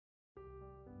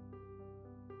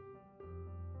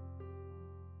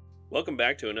Welcome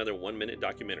back to another 1-minute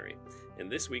documentary. In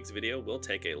this week's video, we'll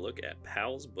take a look at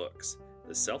Powell's Books,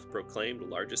 the self-proclaimed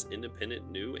largest independent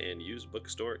new and used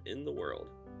bookstore in the world.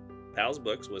 Powell's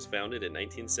Books was founded in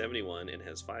 1971 and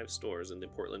has 5 stores in the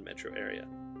Portland metro area.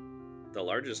 The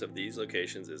largest of these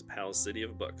locations is Powell's City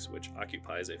of Books, which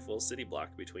occupies a full city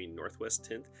block between Northwest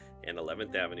 10th and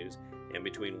 11th Avenues and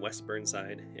between West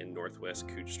Burnside and Northwest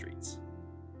Cooch Streets.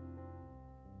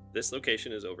 This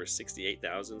location is over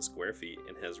 68,000 square feet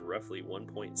and has roughly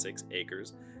 1.6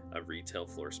 acres of retail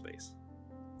floor space.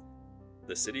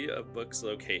 The City of Books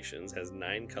locations has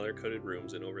 9 color-coded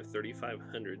rooms and over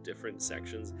 3,500 different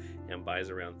sections and buys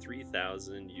around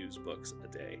 3,000 used books a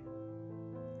day.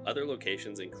 Other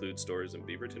locations include stores in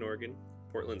Beaverton, Oregon,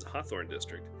 Portland's Hawthorne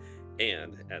district,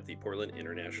 and at the Portland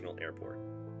International Airport.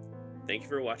 Thank you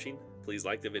for watching. Please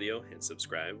like the video and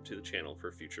subscribe to the channel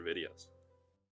for future videos.